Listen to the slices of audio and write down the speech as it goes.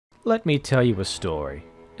Let me tell you a story.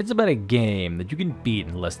 It's about a game that you can beat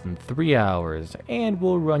in less than 3 hours and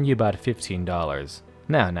will run you about $15.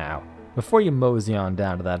 Now, before you mosey on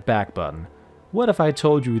down to that back button, what if I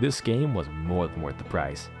told you this game was more than worth the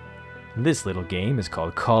price? This little game is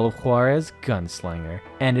called Call of Juarez Gunslinger,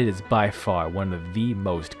 and it is by far one of the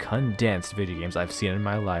most condensed video games I've seen in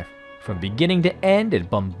my life. From beginning to end,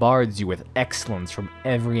 it bombards you with excellence from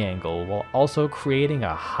every angle, while also creating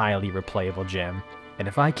a highly replayable gem. And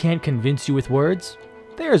if I can't convince you with words,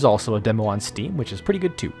 there's also a demo on Steam, which is pretty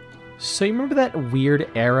good too. So you remember that weird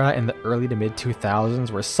era in the early to mid 2000s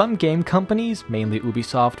where some game companies, mainly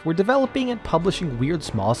Ubisoft, were developing and publishing weird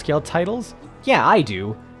small-scale titles? Yeah, I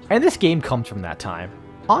do. And this game comes from that time.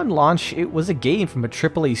 On launch, it was a game from a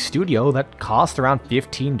AAA studio that cost around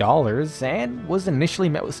 $15 and was initially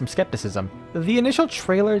met with some skepticism. The initial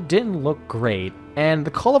trailer didn't look great, and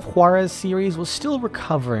the Call of Juarez series was still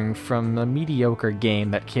recovering from a mediocre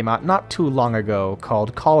game that came out not too long ago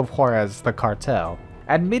called Call of Juarez: The Cartel.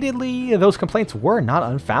 Admittedly, those complaints were not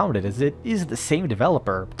unfounded, as it is the same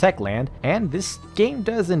developer, Techland, and this game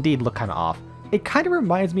does indeed look kinda off. It kind of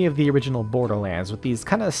reminds me of the original Borderlands, with these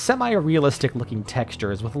kind of semi-realistic looking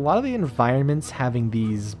textures, with a lot of the environments having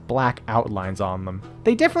these black outlines on them.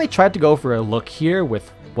 They definitely tried to go for a look here with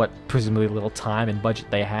what presumably little time and budget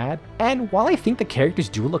they had, and while I think the characters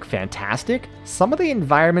do look fantastic, some of the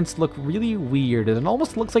environments look really weird, and it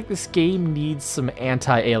almost looks like this game needs some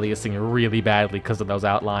anti-aliasing really badly because of those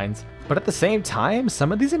outlines. But at the same time,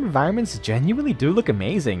 some of these environments genuinely do look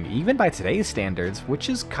amazing, even by today's standards, which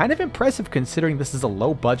is kind of impressive considering this is a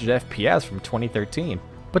low-budget FPS from 2013.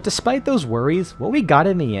 But despite those worries, what we got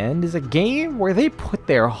in the end is a game where they put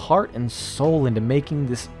their heart and soul into making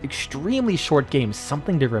this extremely short game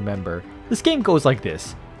something to remember. This game goes like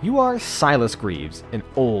this. You are Silas Greaves, an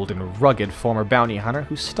old and rugged former bounty hunter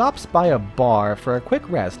who stops by a bar for a quick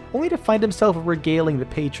rest, only to find himself regaling the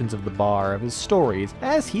patrons of the bar of his stories,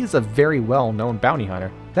 as he is a very well-known bounty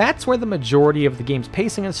hunter. That's where the majority of the game's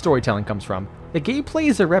pacing and storytelling comes from. The gameplay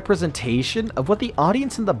is a representation of what the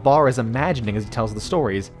audience in the bar is imagining as he tells the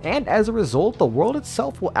stories, and as a result, the world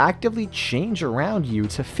itself will actively change around you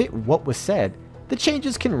to fit what was said. The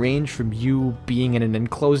changes can range from you being in an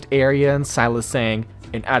enclosed area and Silas saying,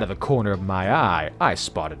 "And out of the corner of my eye, I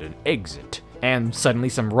spotted an exit." And suddenly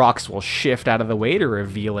some rocks will shift out of the way to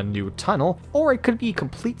reveal a new tunnel, or it could be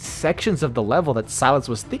complete sections of the level that Silas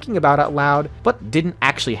was thinking about out loud, but didn't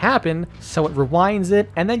actually happen, so it rewinds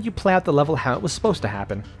it, and then you play out the level how it was supposed to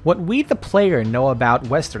happen. What we the player know about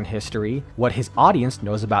Western history, what his audience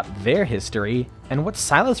knows about their history, and what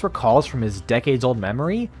Silas recalls from his decades-old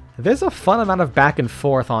memory, there's a fun amount of back and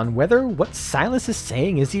forth on whether what Silas is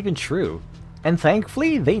saying is even true. And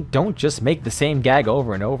thankfully, they don't just make the same gag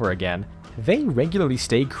over and over again. They regularly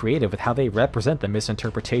stay creative with how they represent the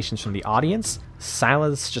misinterpretations from the audience,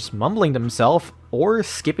 Silas just mumbling to himself, or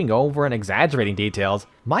skipping over and exaggerating details.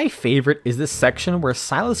 My favorite is this section where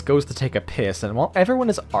Silas goes to take a piss, and while everyone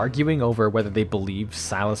is arguing over whether they believe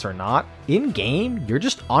Silas or not, in-game, you're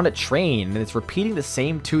just on a train, and it's repeating the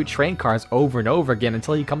same 2 train cars over and over again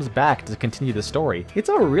until he comes back to continue the story. It's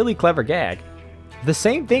a really clever gag. The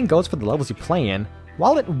same thing goes for the levels you play in.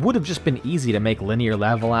 While it would have just been easy to make linear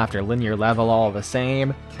level after linear level all the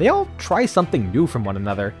same, they all try something new from one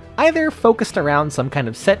another, either focused around some kind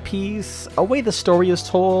of set piece, a way the story is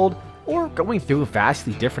told, or going through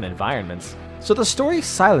vastly different environments. So the story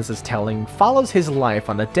Silas is telling follows his life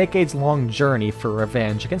on a decades-long journey for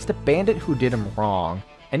revenge against a bandit who did him wrong,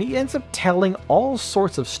 and he ends up telling all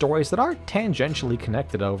sorts of stories that are tangentially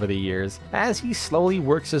connected over the years, as he slowly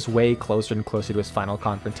works his way closer and closer to his final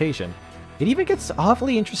confrontation. It even gets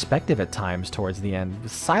awfully introspective at times towards the end,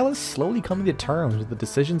 with Silas slowly coming to terms with the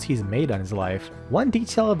decisions he's made on his life. One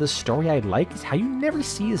detail of this story I like is how you never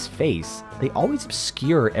see his face. They always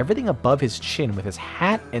obscure everything above his chin with his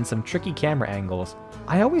hat and some tricky camera angles.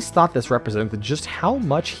 I always thought this represented just how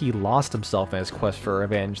much he lost himself in his quest for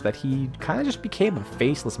revenge, that he kinda just became a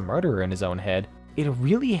faceless murderer in his own head. It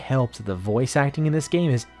really helps that the voice acting in this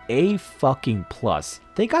game is A++.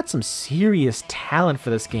 They got some serious talent for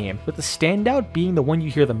this game, with the standout being the one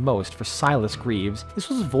you hear the most for Silas Greaves. This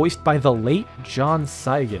was voiced by the late John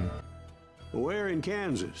Cygan. Where in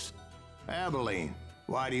Kansas? Abilene.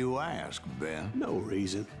 Why do you ask, Ben? No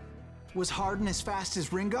reason. Was Hardin as fast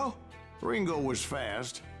as Ringo? Ringo was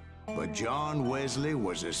fast, but John Wesley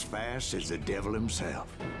was as fast as the devil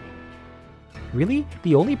himself. Really,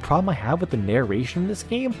 the only problem I have with the narration in this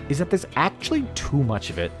game is that there's actually too much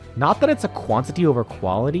of it. Not that it's a quantity over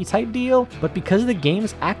quality type deal, but because the game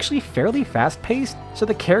is actually fairly fast paced, so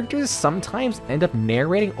the characters sometimes end up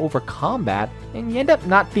narrating over combat, and you end up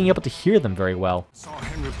not being able to hear them very well. Saw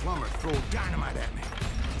Henry Plummer throw dynamite at me.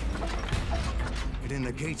 And in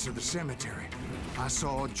the gates of the cemetery, I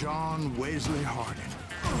saw John Wesley Hardin,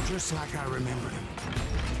 just like I remembered him.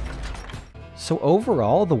 So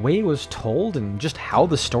overall, the way it was told and just how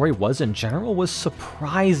the story was in general was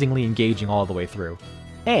surprisingly engaging all the way through.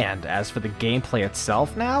 And as for the gameplay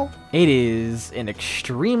itself now, it is an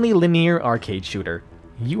extremely linear arcade shooter.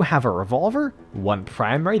 You have a revolver, one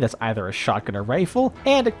primary that's either a shotgun or rifle,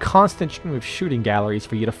 and a constant stream of shooting galleries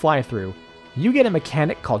for you to fly through. You get a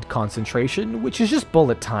mechanic called concentration, which is just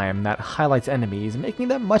bullet time that highlights enemies, making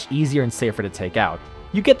them much easier and safer to take out.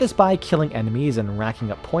 You get this by killing enemies and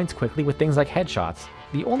racking up points quickly with things like headshots.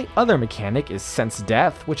 The only other mechanic is Sense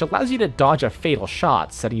Death, which allows you to dodge a fatal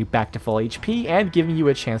shot, setting you back to full HP and giving you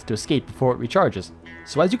a chance to escape before it recharges.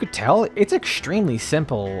 So as you could tell, it's extremely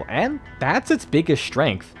simple, and that's its biggest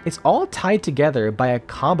strength. It's all tied together by a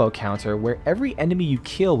combo counter where every enemy you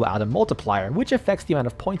kill will add a multiplier, which affects the amount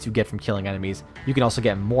of points you get from killing enemies. You can also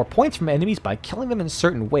get more points from enemies by killing them in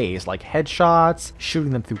certain ways, like headshots,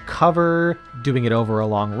 shooting them through cover, doing it over a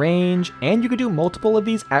long range, and you can do multiple of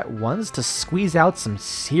these at once to squeeze out some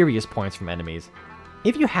serious points from enemies.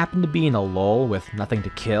 If you happen to be in a lull with nothing to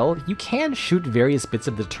kill, you can shoot various bits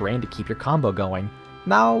of the terrain to keep your combo going.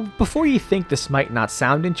 Now, before you think this might not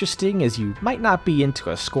sound interesting, as you might not be into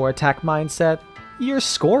a score attack mindset, your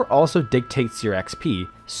score also dictates your XP.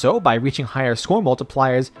 So by reaching higher score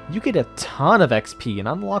multipliers, you get a ton of XP and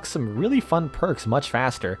unlock some really fun perks much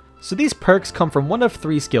faster. So these perks come from one of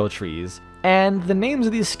 3 skill trees, and the names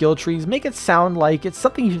of these skill trees make it sound like it's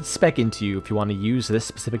something you should spec into if you want to use this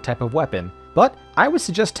specific type of weapon. But I would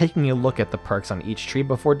suggest taking a look at the perks on each tree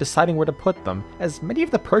before deciding where to put them, as many of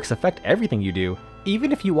the perks affect everything you do.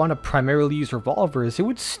 Even if you want to primarily use revolvers, it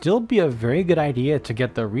would still be a very good idea to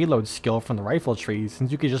get the reload skill from the rifle tree,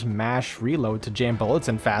 since you could just mash reload to jam bullets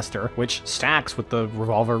in faster, which stacks with the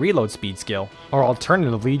revolver reload speed skill. Or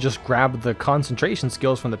alternatively, just grab the concentration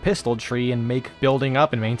skills from the pistol tree and make building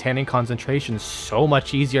up and maintaining concentration so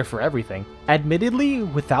much easier for everything. Admittedly,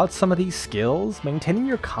 without some of these skills, maintaining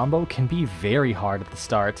your combo can be very hard at the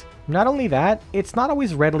start. Not only that, it's not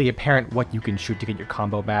always readily apparent what you can shoot to get your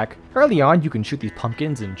combo back. Early on, you can shoot these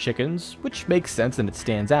pumpkins and chickens, which makes sense and it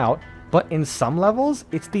stands out, but in some levels,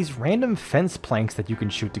 it's these random fence planks that you can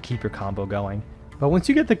shoot to keep your combo going. But once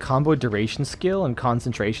you get the combo duration skill and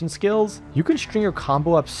concentration skills, you can string your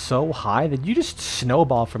combo up so high that you just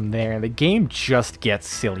snowball from there and the game just gets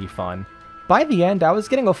silly fun. By the end, I was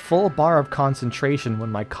getting a full bar of concentration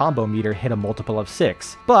when my combo meter hit a multiple of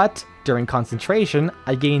 6, but during concentration,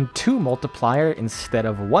 I gained 2 multiplier instead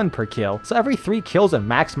of 1 per kill, so every 3 kills I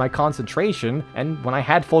maxed my concentration, and when I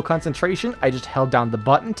had full concentration, I just held down the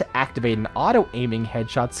button to activate an auto-aiming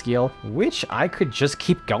headshot skill, which I could just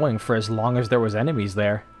keep going for as long as there was enemies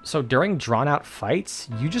there. So during drawn-out fights,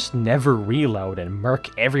 you just never reload and murk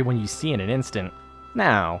everyone you see in an instant.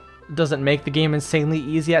 Now, does it make the game insanely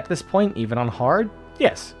easy at this point, even on hard?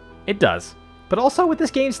 Yes, it does. But also with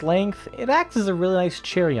this game's length, it acts as a really nice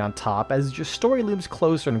cherry on top as your story looms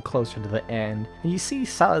closer and closer to the end, and you see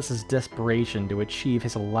Silas's desperation to achieve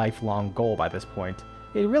his lifelong goal by this point.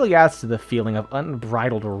 It really adds to the feeling of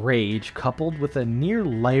unbridled rage coupled with a near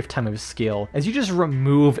lifetime of skill as you just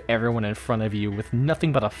remove everyone in front of you with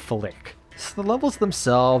nothing but a flick. So the levels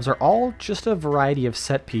themselves are all just a variety of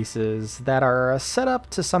set pieces that are set up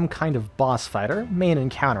to some kind of boss fight or main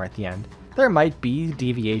encounter at the end. There might be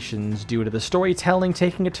deviations due to the storytelling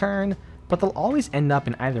taking a turn, but they'll always end up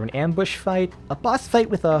in either an ambush fight, a boss fight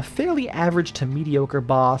with a fairly average to mediocre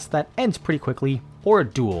boss that ends pretty quickly, or a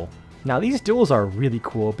duel. Now these duels are really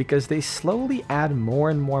cool because they slowly add more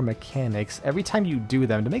and more mechanics every time you do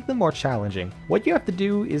them to make them more challenging. What you have to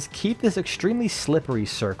do is keep this extremely slippery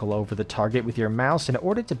circle over the target with your mouse in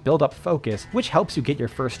order to build up focus, which helps you get your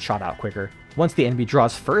first shot out quicker. Once the enemy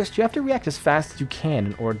draws first, you have to react as fast as you can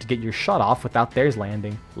in order to get your shot off without theirs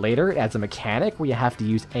landing. Later, it adds a mechanic where you have to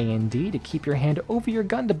use A and D to keep your hand over your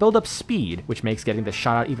gun to build up speed, which makes getting the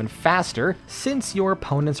shot out even faster, since your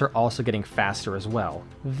opponents are also getting faster as well.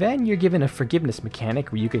 Then you're given a forgiveness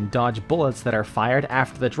mechanic where you can dodge bullets that are fired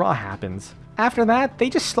after the draw happens. After that, they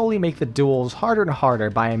just slowly make the duels harder and harder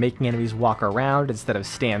by making enemies walk around instead of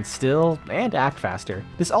stand still, and act faster.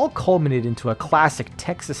 This all culminated into a classic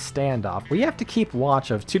Texas standoff where you have to keep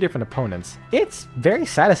watch of two different opponents. It's very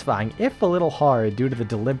satisfying, if a little hard due to the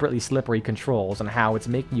deliberately slippery controls and how it's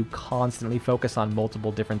making you constantly focus on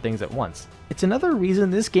multiple different things at once. It's another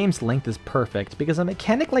reason this game's length is perfect, because a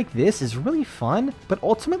mechanic like this is really fun, but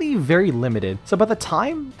ultimately very limited. So by the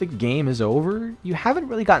time the game is over, you haven't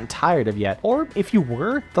really gotten tired of yet, or if you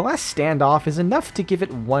were, the last standoff is enough to give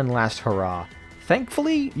it one last hurrah.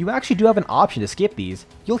 Thankfully, you actually do have an option to skip these.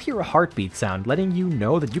 You'll hear a heartbeat sound letting you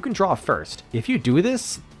know that you can draw first. If you do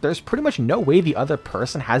this, there's pretty much no way the other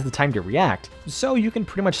person has the time to react, so you can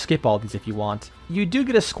pretty much skip all these if you want. You do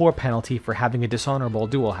get a score penalty for having a dishonorable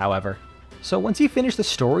duel, however. So once you finish the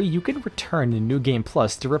story, you can return to New Game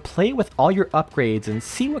Plus to replay it with all your upgrades and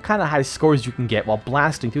see what kind of high scores you can get while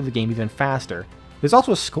blasting through the game even faster. There's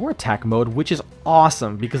also a score attack mode, which is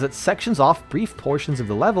awesome because it sections off brief portions of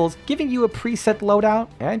the levels, giving you a preset loadout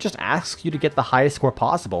and just asks you to get the highest score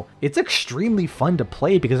possible. It's extremely fun to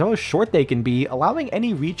play because of how short they can be, allowing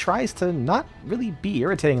any retries to not really be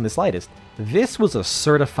irritating in the slightest. This was a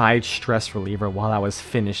certified stress reliever while I was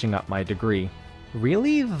finishing up my degree.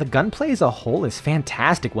 Really, the gunplay as a whole is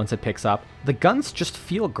fantastic once it picks up. The guns just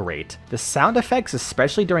feel great. The sound effects,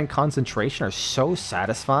 especially during concentration, are so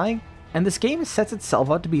satisfying. And this game sets itself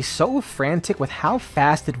up to be so frantic with how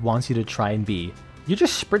fast it wants you to try and be. You're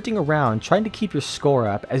just sprinting around trying to keep your score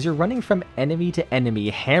up as you're running from enemy to enemy,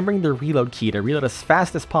 hammering the reload key to reload as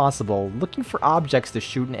fast as possible, looking for objects to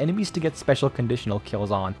shoot and enemies to get special conditional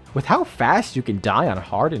kills on. With how fast you can die on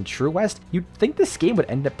hard and true west, you'd think this game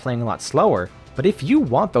would end up playing a lot slower. But if you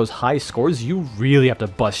want those high scores, you really have to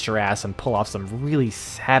bust your ass and pull off some really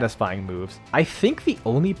satisfying moves. I think the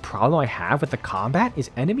only problem I have with the combat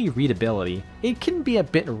is enemy readability. It can be a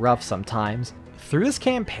bit rough sometimes. Through this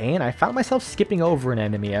campaign, I found myself skipping over an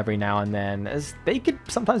enemy every now and then, as they could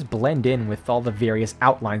sometimes blend in with all the various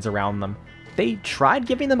outlines around them. They tried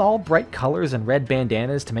giving them all bright colors and red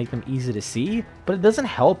bandanas to make them easy to see, but it doesn't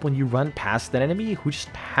help when you run past an enemy who just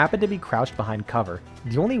happened to be crouched behind cover.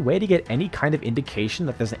 The only way to get any kind of indication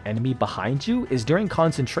that there's an enemy behind you is during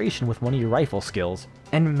concentration with one of your rifle skills.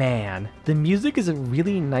 And man, the music is a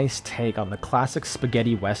really nice take on the classic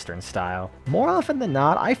spaghetti western style. More often than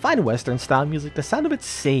not, I find western style music to sound a bit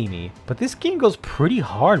samey, but this game goes pretty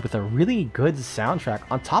hard with a really good soundtrack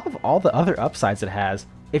on top of all the other upsides it has.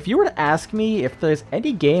 If you were to ask me if there's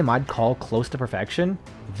any game I'd call close to perfection,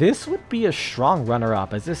 this would be a strong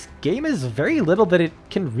runner-up, as this game is very little that it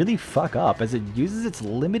can really fuck up, as it uses its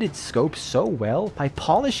limited scope so well by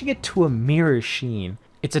polishing it to a mirror sheen.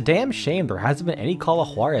 It's a damn shame there hasn't been any Call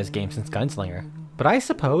of Juarez game since Gunslinger, but I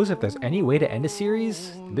suppose if there's any way to end a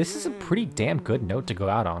series, this is a pretty damn good note to go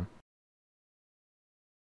out on.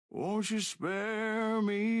 Won't you spare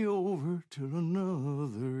me over till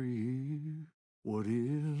another year? What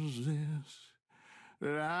is this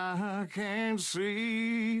that I can't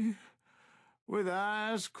see, with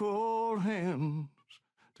ice cold hands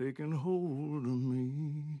taking hold of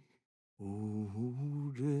me?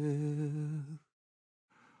 Oh, death,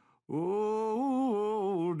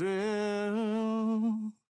 oh,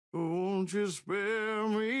 death, won't you spare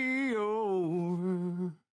me